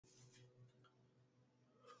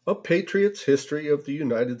A Patriot's History of the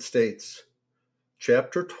United States,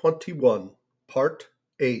 Chapter 21, Part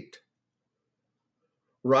 8.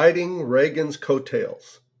 Riding Reagan's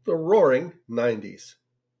Coattails, the Roaring '90s.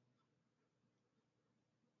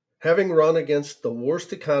 Having run against the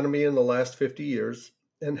worst economy in the last 50 years,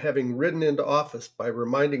 and having ridden into office by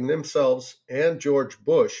reminding themselves and George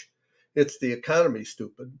Bush, it's the economy,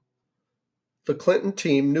 stupid, the Clinton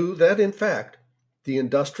team knew that, in fact, the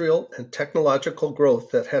industrial and technological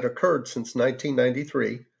growth that had occurred since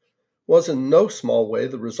 1993 was in no small way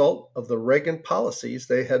the result of the Reagan policies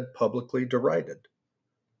they had publicly derided.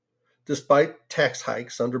 Despite tax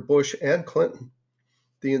hikes under Bush and Clinton,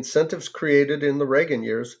 the incentives created in the Reagan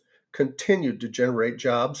years continued to generate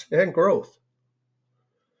jobs and growth.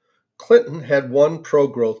 Clinton had one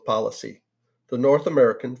pro-growth policy, the North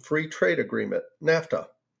American Free Trade Agreement, NAFTA,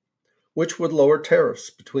 which would lower tariffs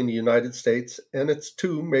between the United States and its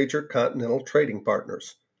two major continental trading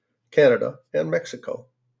partners, Canada and Mexico.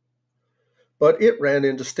 But it ran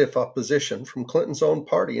into stiff opposition from Clinton's own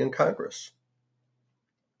party in Congress.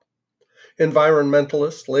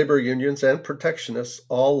 Environmentalists, labor unions, and protectionists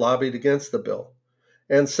all lobbied against the bill,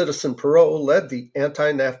 and Citizen Perot led the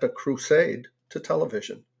anti-NAFTA crusade to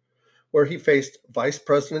television, where he faced Vice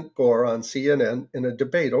President Gore on CNN in a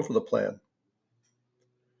debate over the plan.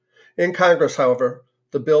 In Congress, however,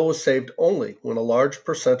 the bill was saved only when a large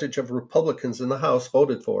percentage of Republicans in the House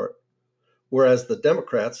voted for it, whereas the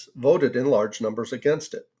Democrats voted in large numbers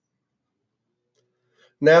against it.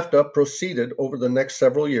 NAFTA proceeded over the next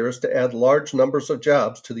several years to add large numbers of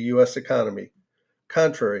jobs to the U.S. economy,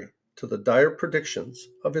 contrary to the dire predictions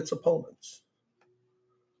of its opponents.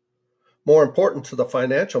 More important to the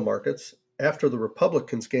financial markets, after the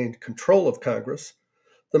Republicans gained control of Congress,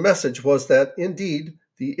 the message was that, indeed,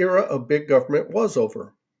 the era of big government was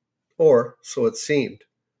over, or so it seemed.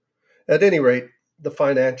 At any rate, the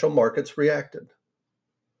financial markets reacted.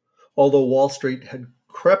 Although Wall Street had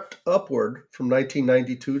crept upward from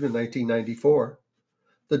 1992 to 1994,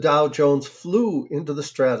 the Dow Jones flew into the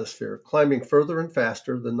stratosphere, climbing further and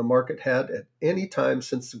faster than the market had at any time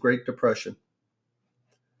since the Great Depression.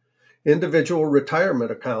 Individual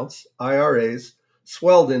retirement accounts, IRAs,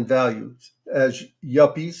 swelled in value as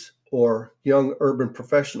yuppies, or young urban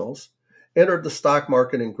professionals, entered the stock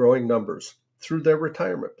market in growing numbers through their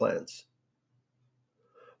retirement plans.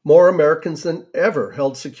 More Americans than ever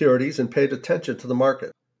held securities and paid attention to the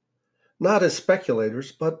market, not as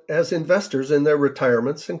speculators, but as investors in their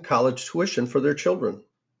retirements and college tuition for their children.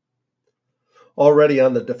 Already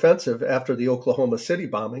on the defensive after the Oklahoma City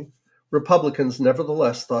bombing, Republicans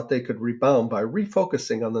nevertheless thought they could rebound by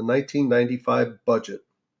refocusing on the 1995 budget.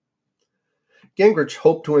 Gingrich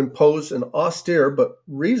hoped to impose an austere but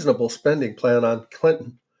reasonable spending plan on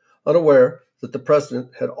Clinton, unaware that the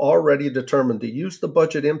president had already determined to use the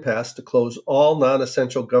budget impasse to close all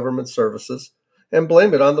non-essential government services and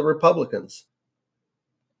blame it on the Republicans.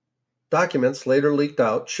 Documents later leaked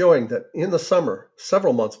out showing that in the summer,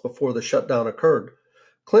 several months before the shutdown occurred,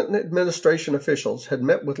 Clinton administration officials had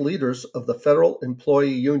met with leaders of the federal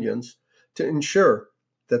employee unions to ensure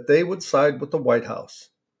that they would side with the White House.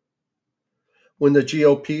 When the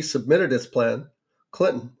GOP submitted its plan,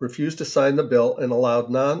 Clinton refused to sign the bill and allowed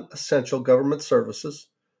non-essential government services,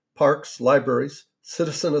 parks, libraries,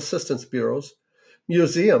 citizen assistance bureaus,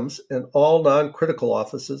 museums, and all non-critical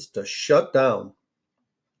offices to shut down.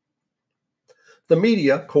 The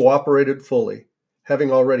media cooperated fully,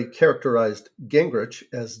 having already characterized Gingrich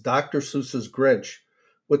as Dr. Seuss's Grinch,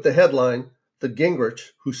 with the headline, "The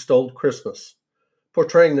Gingrich Who Stole Christmas,"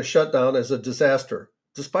 portraying the shutdown as a disaster,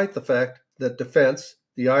 despite the fact that Defense,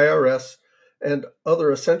 the IRS, and other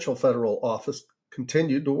essential federal offices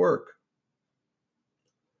continued to work.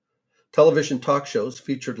 Television talk shows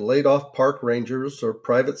featured laid-off park rangers or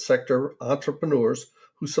private sector entrepreneurs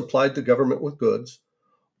who supplied the government with goods,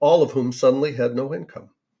 all of whom suddenly had no income.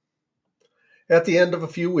 At the end of a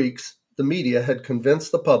few weeks, the media had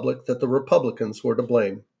convinced the public that the Republicans were to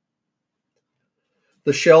blame.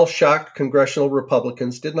 The shell-shocked congressional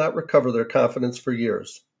Republicans did not recover their confidence for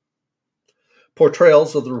years.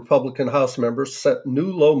 Portrayals of the Republican House members set new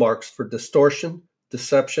low marks for distortion,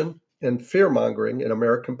 deception, and fear-mongering in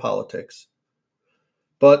American politics.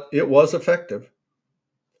 But it was effective.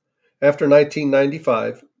 After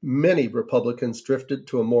 1995, many Republicans drifted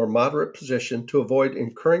to a more moderate position to avoid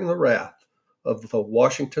incurring the wrath of the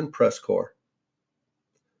Washington press corps.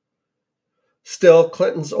 Still,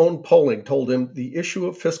 Clinton's own polling told him the issue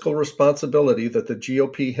of fiscal responsibility that the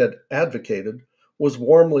GOP had advocated was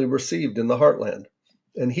warmly received in the heartland,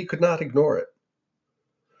 and he could not ignore it.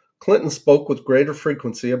 Clinton spoke with greater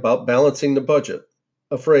frequency about balancing the budget,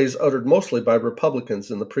 a phrase uttered mostly by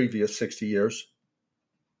Republicans in the previous 60 years.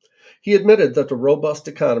 He admitted that the robust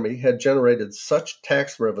economy had generated such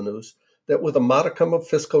tax revenues that with a modicum of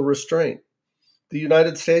fiscal restraint, the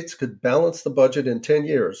United States could balance the budget in 10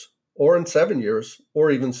 years, or in 7 years,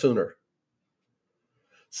 or even sooner.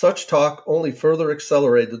 Such talk only further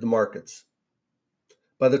accelerated the markets.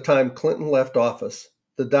 By the time Clinton left office,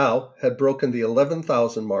 the Dow had broken the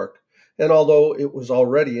 11,000 mark, and although it was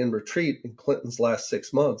already in retreat in Clinton's last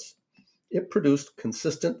 6 months, it produced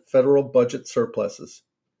consistent federal budget surpluses.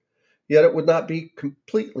 Yet it would not be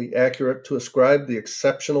completely accurate to ascribe the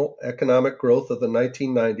exceptional economic growth of the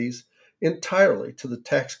 1990s entirely to the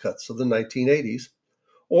tax cuts of the 1980s,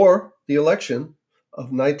 or the election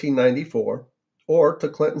of 1994, or to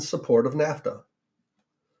Clinton's support of NAFTA.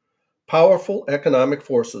 Powerful economic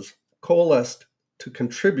forces coalesced to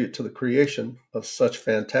contribute to the creation of such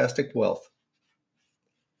fantastic wealth.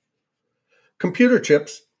 Computer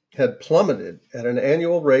chips had plummeted at an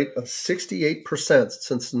annual rate of 68%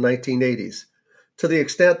 since the 1980s, to the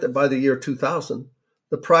extent that by the year 2000,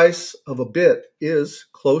 the price of a bit is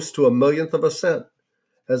close to a millionth of a cent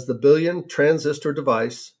as the billion transistor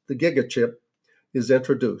device, the gigachip, is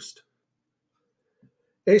introduced.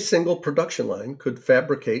 A single production line could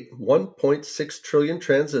fabricate 1.6 trillion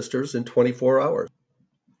transistors in 24 hours.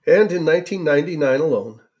 And in 1999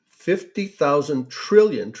 alone, 50,000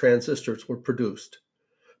 trillion transistors were produced,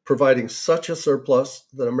 providing such a surplus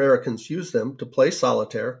that Americans use them to play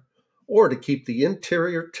solitaire or to keep the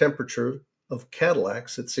interior temperature of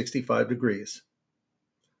Cadillacs at 65 degrees.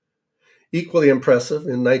 Equally impressive,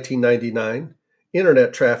 in 1999,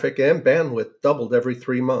 internet traffic and bandwidth doubled every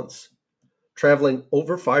 3 months, traveling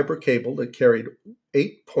over fiber cable that carried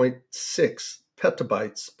 8.6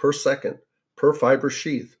 petabytes per second per fiber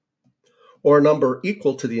sheath, or a number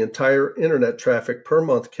equal to the entire internet traffic per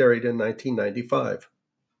month carried in 1995.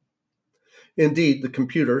 Indeed, the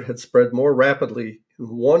computer had spread more rapidly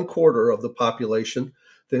in 1/4 of the population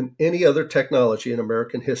than any other technology in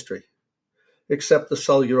American history, except the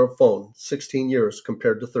cellular phone, 16 years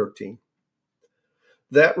compared to 13.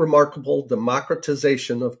 That remarkable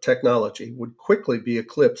democratization of technology would quickly be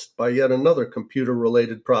eclipsed by yet another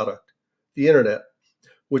computer-related product, the Internet,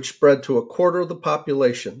 which spread to 1/4 of the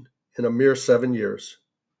population in a mere 7 years.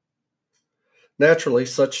 Naturally,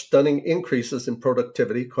 such stunning increases in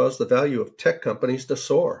productivity caused the value of tech companies to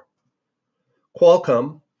soar.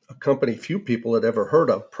 Qualcomm, a company few people had ever heard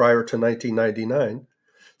of prior to 1999,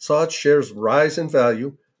 saw its shares rise in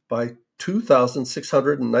value by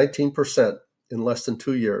 2,619% in less than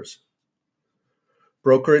 2 years.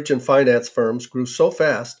 Brokerage and finance firms grew so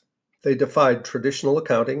fast they defied traditional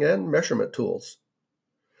accounting and measurement tools.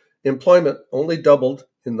 Employment only doubled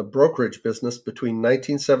in the brokerage business between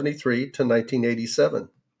 1973 to 1987,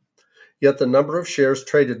 yet the number of shares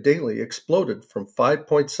traded daily exploded from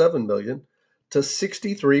 5.7 million to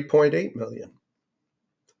 63.8 million.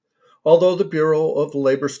 Although the Bureau of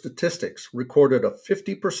Labor Statistics recorded a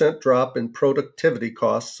 50% drop in productivity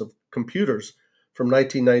costs of computers from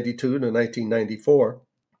 1992 to 1994,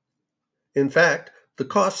 in fact, the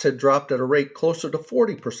costs had dropped at a rate closer to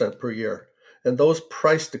 40% per year, and those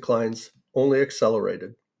price declines only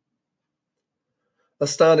accelerated.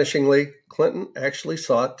 Astonishingly, Clinton actually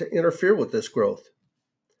sought to interfere with this growth.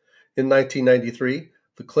 In 1993,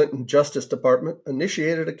 the Clinton Justice Department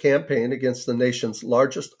initiated a campaign against the nation's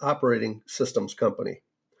largest operating systems company,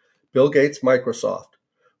 Bill Gates' Microsoft,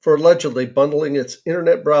 for allegedly bundling its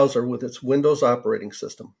internet browser with its Windows operating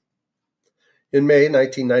system. In May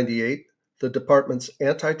 1998, the department's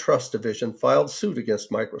antitrust division filed suit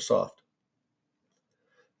against Microsoft.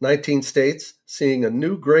 19 states, seeing a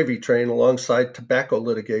new gravy train alongside tobacco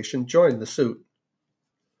litigation, joined the suit.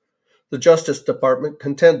 The Justice Department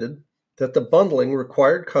contended that the bundling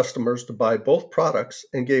required customers to buy both products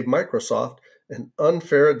and gave Microsoft an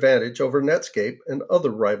unfair advantage over Netscape and other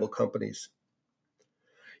rival companies.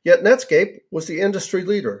 Yet Netscape was the industry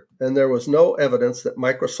leader, and there was no evidence that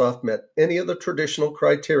Microsoft met any of the traditional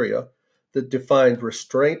criteria that defined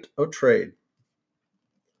restraint of trade.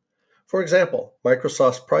 For example,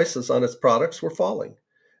 Microsoft's prices on its products were falling,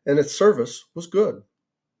 and its service was good.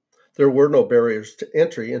 There were no barriers to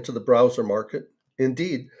entry into the browser market.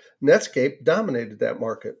 Indeed, Netscape dominated that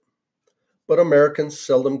market. But Americans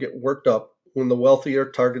seldom get worked up when the wealthy are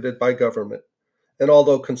targeted by government, and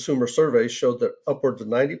although consumer surveys showed that upwards of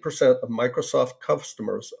 90% of Microsoft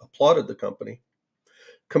customers applauded the company,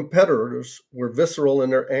 competitors were visceral in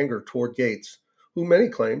their anger toward Gates, who many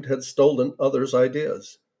claimed had stolen others'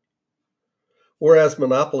 ideas. Whereas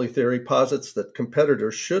monopoly theory posits that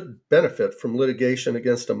competitors should benefit from litigation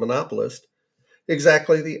against a monopolist,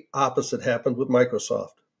 Exactly the opposite happened with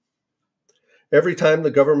Microsoft. Every time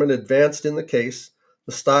the government advanced in the case,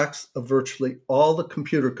 the stocks of virtually all the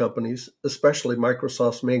computer companies, especially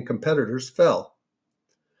Microsoft's main competitors, fell.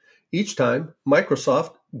 Each time,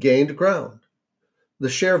 Microsoft gained ground. The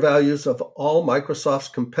share values of all Microsoft's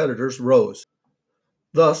competitors rose.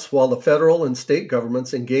 Thus, while the federal and state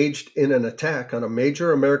governments engaged in an attack on a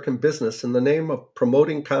major American business in the name of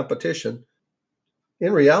promoting competition,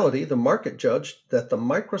 in reality, the market judged that the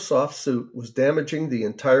Microsoft suit was damaging the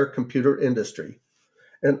entire computer industry.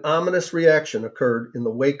 An ominous reaction occurred in the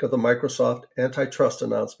wake of the Microsoft antitrust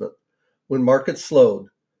announcement, when markets slowed,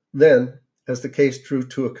 then, as the case drew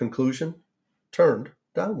to a conclusion, turned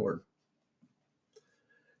downward.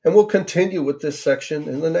 And we'll continue with this section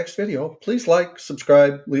in the next video. Please like,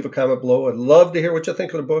 subscribe, leave a comment below. I'd love to hear what you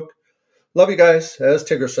think of the book. Love you guys. As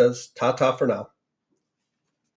Tigger says, ta-ta for now.